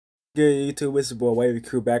Good YouTube, it's your boy Wavy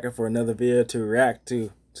Crew back for another video to react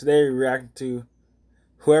to. Today we're reacting to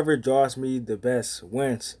whoever draws me the best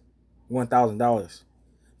wins $1,000.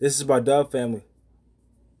 This is my Dub family,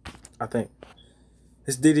 I think.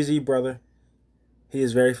 It's DDG brother. He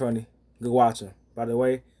is very funny. Go watch him. By the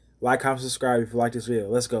way, like, comment, subscribe if you like this video.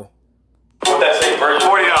 Let's go. What that say, Bert? $40.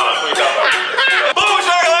 What you talking about? Boom,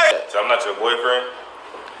 Charc! So I'm not your boyfriend?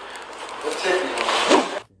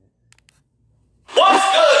 What's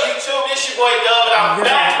good, YouTube? It's your boy Dub, and I'm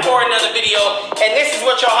back for another video. And this is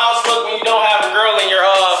what your house looks when you don't have a girl in your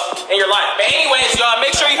life. But anyways, y'all,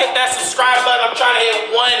 make sure you hit that subscribe button. I'm trying to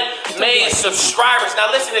hit 1 million subscribers.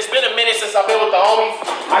 Now listen, it's been a minute since I've been with the homies.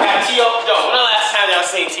 I got T.O. Yo, when the last time y'all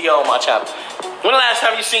seen T.O. on my channel? When the last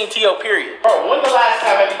time you seen T.O. period? Bro, when the last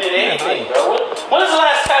time have you did anything, bro? When was the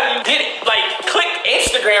last time you did it? Like, click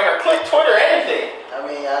Instagram or click Twitter or anything? I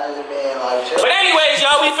mean, I just been like... But anyways,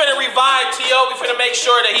 y'all, we finna revive T.O. We finna make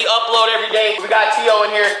sure that he upload every day. We got T.O.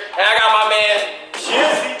 in here, and I got my man,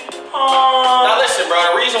 Chizzy. Now listen, bro,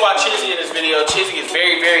 the reason why Chizzy in this video, Chizzy is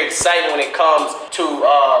very, very excited when it comes to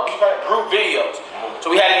group videos. So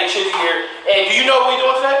we had to get Chizzy here. And do you know what we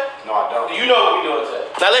doing today? No, I don't. Do you know what we doing today?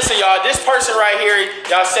 Now listen, y'all, this person right here,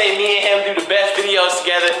 y'all say me and him do the best videos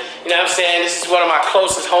together. You know what I'm saying? This is one of my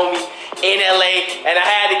closest homies in LA, and I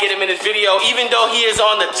had to get him in this video, even though he is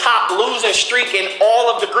on the top losing streak in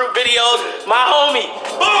all of the group videos. My homie.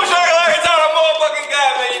 Boom, Charc! It's all a motherfucking guy,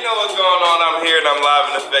 man. You know what's going on. I'm here and I'm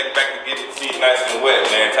live in effect, back to get the seat nice and wet,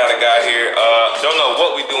 man. TyTheGuy here. Don't know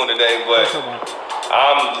what we doing today, but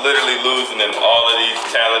I'm literally losing in all of these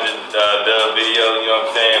challenges, Dub videos, you know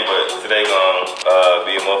what I'm saying? But today gonna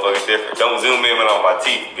be a motherfucking different. Don't zoom in on my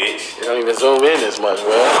teeth, bitch. You don't even zoom in as much,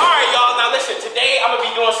 bro. All right, y'all. Now listen, today I'm gonna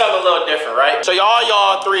be doing something a little different, right? So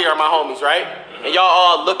y'all three are my homies, right? And y'all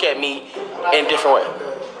all look at me in different ways.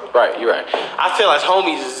 Right, you're right. I feel like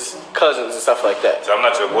homies is cousins and stuff like that. So I'm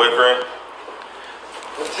not your boyfriend?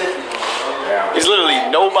 There's literally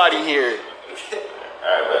nobody here.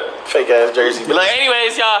 Fake ass jersey. But like,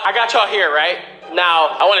 anyways, y'all, I got y'all here, right?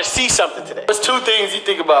 Now, I want to see something today. What's 2 things you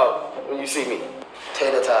think about when you see me?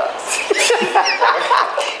 Tater tots.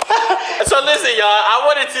 So listen, y'all, I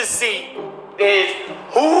wanted to see is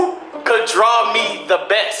who could draw me the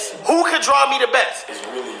best? Who could draw me the best? It's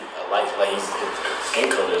really a light, like his skin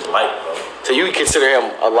color is light, bro. So you would consider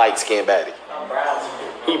him a light skinned baddie? I'm brown.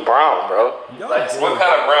 He brown, bro. Like, what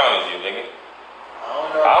kind of brown is you, nigga? I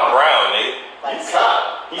don't know. I'm brown, nigga. Like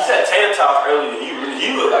top. He said tater tots earlier.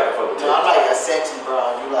 You look like a fucking tater No, I'm tot. like a sexy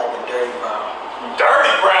brown. You like a dirty brown.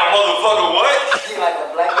 Dirty brown, motherfucker, what? You like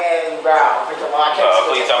a black ass brown.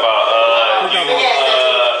 Please talk about,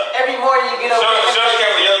 every morning you get up. show the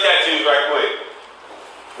camera your tattoos right quick.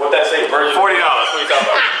 What that say, Virgin? $40. What you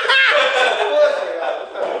talking about?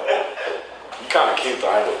 You kind of cute,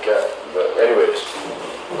 though. I ain't gonna cap. But anyways,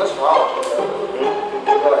 What's wrong with you? You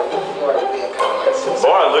already being kind of like the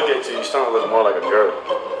more I look at you, you starting to look more like a girl.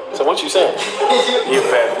 So what you saying? You a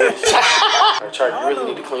bad bitch. Charc, you really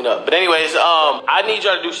need to clean up. But anyways, I need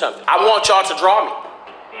y'all to do something. I want y'all to draw me.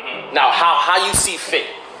 Now, how you see fit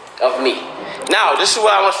of me. Now, this is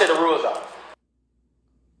what I want to say the rules are.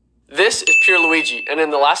 This is Pure Luigi, and in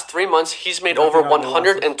the last 3 months, he's made over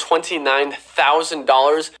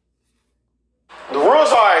 $129,000. The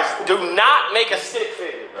rules are is do not make a stick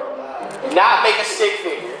figure, bro. Do not make a stick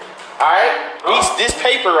figure. Alright? This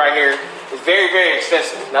paper right here is very, very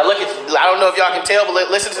expensive. Now look at, I don't know if y'all can tell,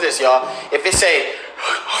 but listen to this, y'all. If it say,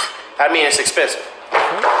 I mean it's expensive.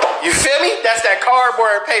 You feel me? That's that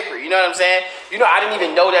cardboard paper. You know what I'm saying? You know, I didn't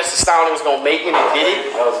even know that's the sound it was gonna make when it did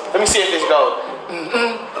it. Let me see if this goes.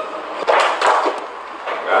 You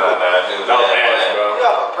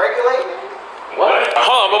have a percolate? What?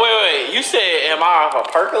 Hold on, but wait. You said, am I a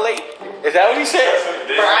percolate? Is that what you said?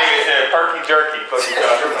 This nigga said perky jerky. Fuck you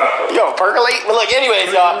talking about? Yo, percolate? But look,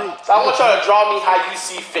 anyways, y'all. So I want y'all to draw me how you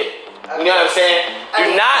see fit. You know what I'm saying?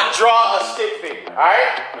 Do not draw a stick figure,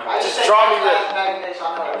 alright? Just draw me real.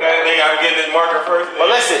 Okay, nigga, I'm getting this marker first. But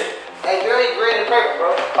listen. Hey, you ain't green the paper,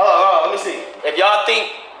 bro. Hold on, let me see. If y'all think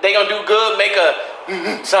they gonna do good, make a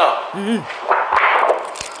sound.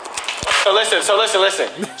 So listen. So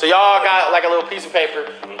y'all got like a little piece of paper.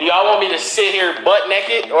 Do y'all want me to sit here butt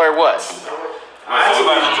naked or what? I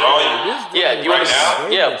about to draw you. Yeah, you want to?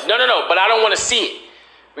 Yeah, no. But I don't want to see it.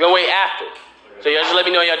 We're gonna wait after. So y'all just let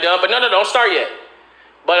me know y'all done. But no, don't start yet.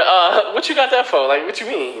 But what you got that for? Like, what you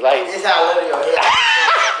mean? Like, This how little your head.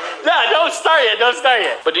 nah, don't start yet.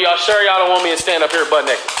 But do y'all sure y'all don't want me to stand up here butt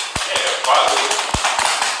naked? Yeah, probably.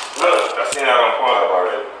 Look, I've seen that on Pornhub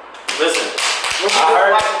already. Listen, What you doing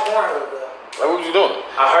watching Pornhub, bro? Like, what you doing?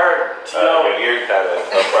 I heard T.O. Your ear got a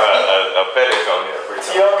fetish on there.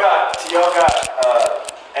 T.O. got y'all got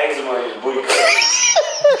eczema in his booty crack.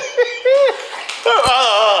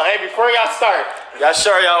 Hey, before y'all start, y'all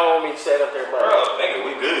sure y'all want me to set up there, bro? Bro, nigga,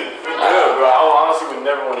 we good. We good, bro. I honestly would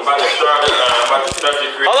never want to About to start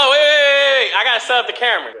your career. Hold on, wait. I gotta set up the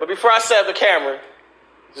camera. But before I set up the camera,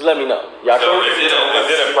 just let me know. Y'all So cool? is it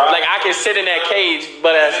a prize? Like I can sit in that cage,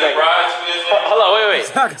 butt ass Is it a nigga. prize for this nigga? Hold on,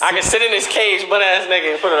 wait. I can sit in this cage, butt ass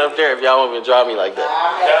nigga, and put it up there if y'all want me to draw me like that.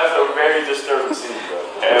 That's a very disturbing scene, bro.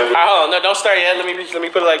 Alright, hold on, no, don't start yet. Let me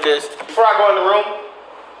put it like this. Before I go in the room,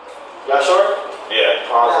 y'all sure? Yeah.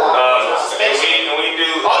 Can we do?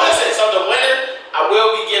 Oh, listen. So the winner, I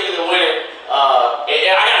will be giving the winner.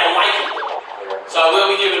 And I gotta like it. So I will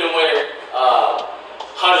be giving the winner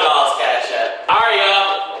 $100 cash app. All right, y'all.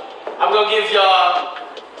 I'm gonna give y'all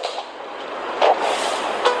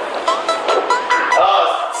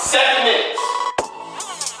 7 minutes.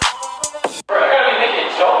 Bro, I gotta be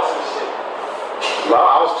making jokes and shit. No,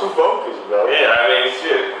 I was too focused, bro. Yeah, I mean,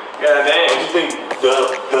 shit. God damn. What do you think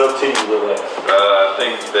Dub titties look like? I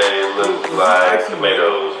think they look like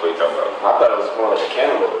tomatoes. What are you talking about? I thought it was more like a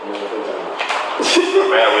cantaloupe.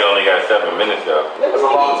 Man, we only got 7 minutes though. That's a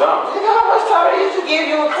long time. Nigga, how much time they used to give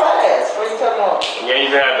you in class? What are you talking about? Yeah, you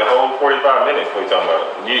had the whole 45 minutes. What are you talking about?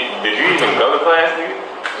 Did you even go to class, nigga?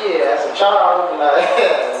 Yeah, as a child,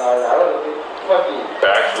 fuck you.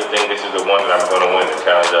 I actually think this is the one that I'm gonna win. The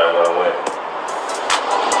challenge that I'm gonna win.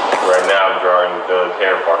 Right now, I'm drawing the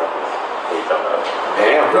hair particles. What are you talking about?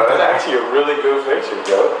 Damn, bro, that's actually a really good picture,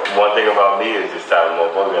 bro. One thing about me is just tired of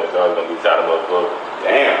motherfuckers. It's always gonna be tired of motherfuckers.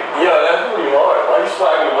 Damn. Yeah, that's pretty hard. Why you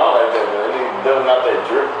sliding him out like that, man? That nigga doesn't out that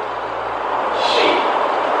drip. Shit.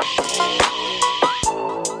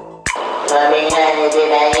 Hey,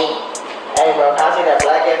 bro, can I see that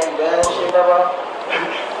black ass gun and shit, bro?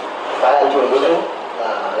 Which one, this one?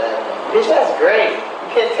 Nah, that one. Bitch, that's great. You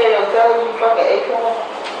can't tell your color, you fucking acorn.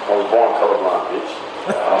 I was born colorblind, bitch.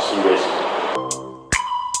 I don't see racism.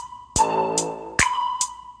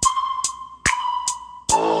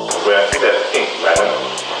 But I think that's pink right now.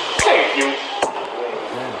 Thank you.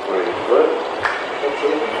 Wait, what?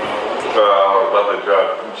 I was about to draw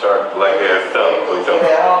Charc black ass stuff. What are you talking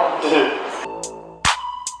about?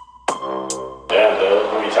 Damn, Dub.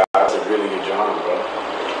 How many times a really good drawing, bro?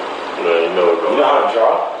 No, you know what's You going know how on. to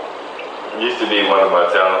draw? Used to be one of my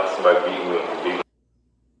talents. Somebody beat me.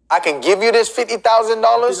 I can give you this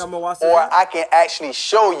 $50,000, or I can actually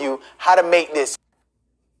show you how to make this.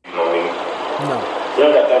 You know what I mean? No. You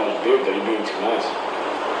don't got that much beard, though. You're being too nice.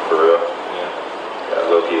 For real. Yeah.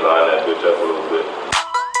 Got low-key line that bitch up a little bit.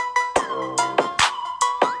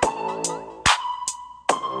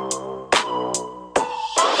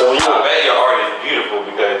 So I bet your art is beautiful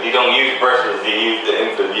because you don't use brushes, you use the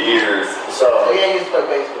end of your ears. So yeah, you used to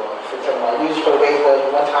play baseball. You used to play baseball.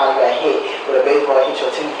 One time you got hit with a baseball, hit your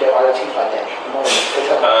teeth, you all your teeth like that.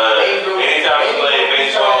 Anytime you play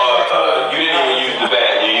baseball, you didn't even use the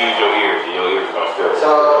bat, you used your ears. Your ears are gonna feel.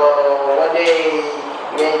 So one day,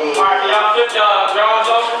 maybe. Alright, y'all flip y'all drawings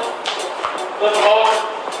over. Flip them over.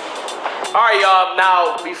 Alright, y'all.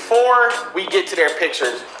 Now, before we get to their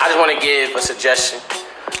pictures, I just want to give a suggestion.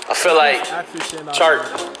 I feel like Charc.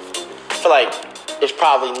 I feel like it's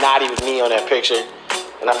probably not even me on that picture.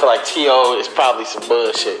 And I feel like T.O. is probably some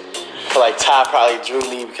bullshit. I feel like Ty probably drew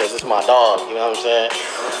me because it's my dog, you know what I'm saying?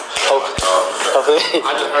 Hopefully.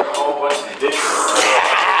 I just heard a whole bunch of dick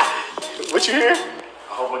sucking. What you hear?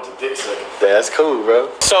 A whole bunch of dick sucking. That's cool,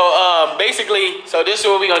 bro. So, basically, this is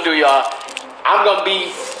what we gonna do, y'all. I'm gonna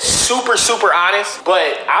be super honest,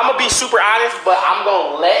 but I'm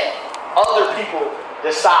gonna let other people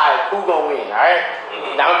decide who gonna win, all right?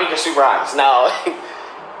 Now I'm gonna be super honest. Now,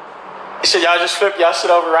 should y'all just flip y'all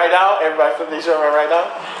shit over right now? Everybody flip their shit over right now?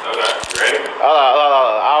 Okay, ready? Hold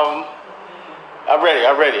on. I'm ready.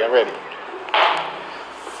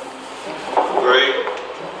 3,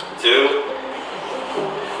 2.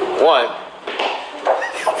 1.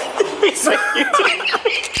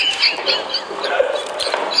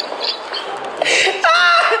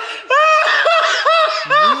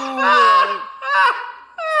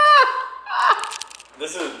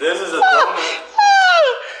 This is a donut.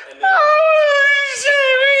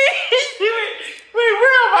 Wait,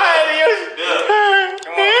 where am I at?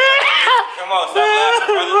 Come on, stop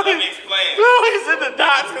laughing, brother. Let me explain. No, it's in the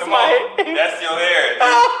dots because my head. That's your hair.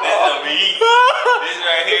 This is a beat. This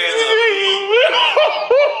right here is a beat. We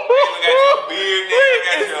got your beard, nigga. We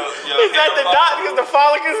got your It's at the dot because the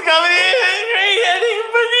follicles coming in. I didn't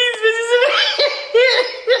put these bitches in.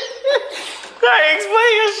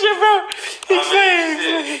 Explain your shit, bro.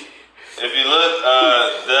 Explain. If you look,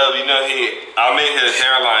 Dub, you know I made his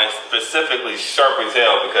hairline is specifically sharp as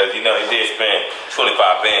hell because, you know, he did spend 25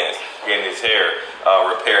 bands getting his hair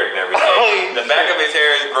repaired and everything. The back of his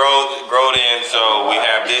hair is grown in, so we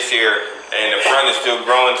have this here, and the front is still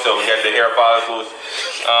growing, so we got the hair follicles.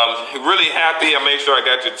 Really happy. I made sure I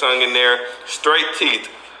got your tongue in there. Straight teeth,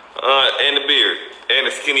 and the beard, and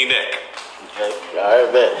a skinny neck. Okay. All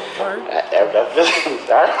right, bet.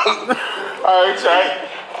 All right, Charc.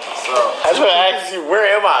 So I just want to ask you, where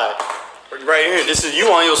am I? Right here. This is you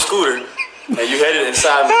on your scooter, and you headed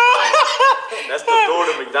inside McDonald's. That's the door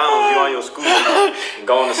to McDonald's. You on your scooter, and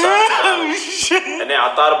going inside McDonald's. And then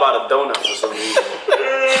I thought about a donut for some reason.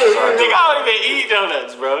 So I think I don't even eat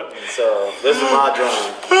donuts, bro. So this is my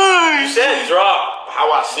drawing. You said draw how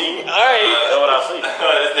I see it. All right. That's what I see.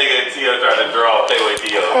 This nigga Tio trying to draw Payway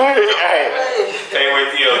Tio. Payway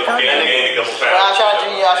Tio gained a couple pounds.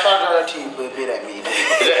 I tried to draw it to you, but bit at me.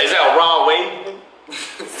 Is that a raw way?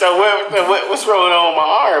 So what's rolling on my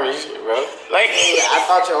arm and shit, bro? Like, I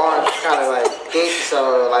thought your arm was kind of like thick,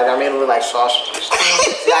 so like I made it look like sausages.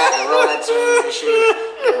 See, I had to roll that to you and shit.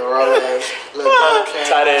 Roll that little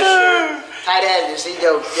tight ass shirt. Tight ass. You see,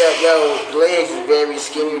 your legs is very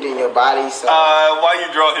skinnier than your body. So why you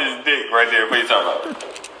draw his dick right there? What you talking about?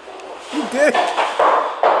 You did.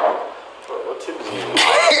 What tip is you?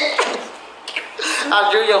 I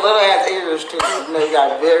drew your little ass ears too. You know, you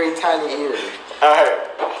got very tiny ears. Alright,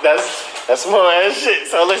 that's some more ass shit.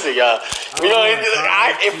 So listen, y'all.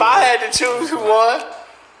 If I had to choose who won,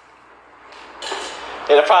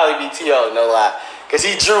 it'll probably be T.O., no lie. Cause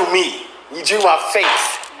he drew me. He drew my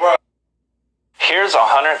face. Bro. Here's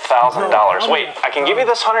 $100,000. Wait, I can give you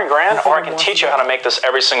this $100,000, or I can teach you how to make this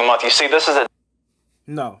every single month. You see, this is a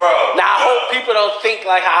no. Bro. Now I hope people don't think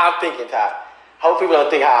like how I'm thinking, Ty. Hope people don't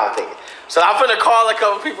think how I'm thinking. So I'm gonna call a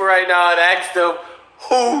couple people right now and ask them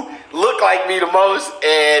who look like me the most,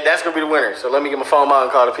 and that's gonna be the winner. So let me get my phone out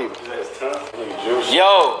and call the people.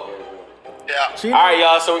 Yo. Yeah. All right,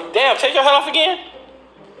 y'all. So damn, take your head off again.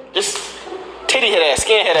 Just titty head ass,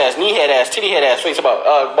 skin head ass, knee head ass, titty head ass, face about,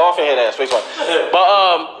 ball fin head ass, face about. But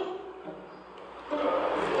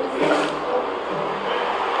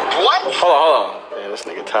what? Hold on. Man, this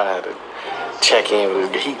nigga Ty had to check in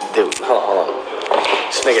with his dude. Hold on.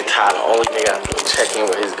 This nigga Ty, the only nigga I check in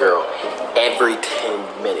with his girl every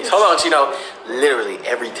 10 minutes. Hold on, Chino. Literally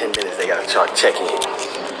every 10 minutes they gotta check in.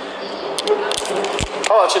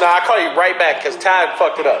 Hold on, Chino. I'll call you right back because Ty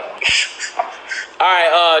fucked it up. All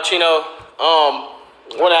right, Chino.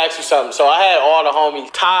 I want to ask you something. So I had all the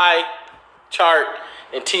homies, Ty, Charc,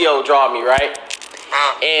 and T.O. draw me, right?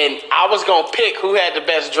 And I was gonna pick who had the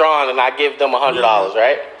best drawing, and I give them $100,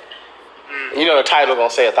 right? You know the title gonna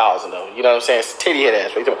say 1,000 though. You know what I'm saying? It's titty head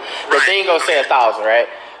ass. But they ain't gonna say 1,000, right?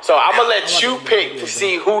 So I'm gonna let you pick to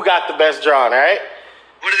see who got the best drawing, all right?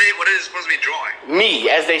 What are they supposed to be drawing? Me,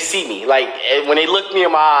 as they see me. Like when they look me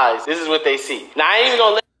in my eyes, this is what they see. Now I ain't even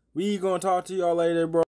gonna let. We gonna talk to y'all later, bro.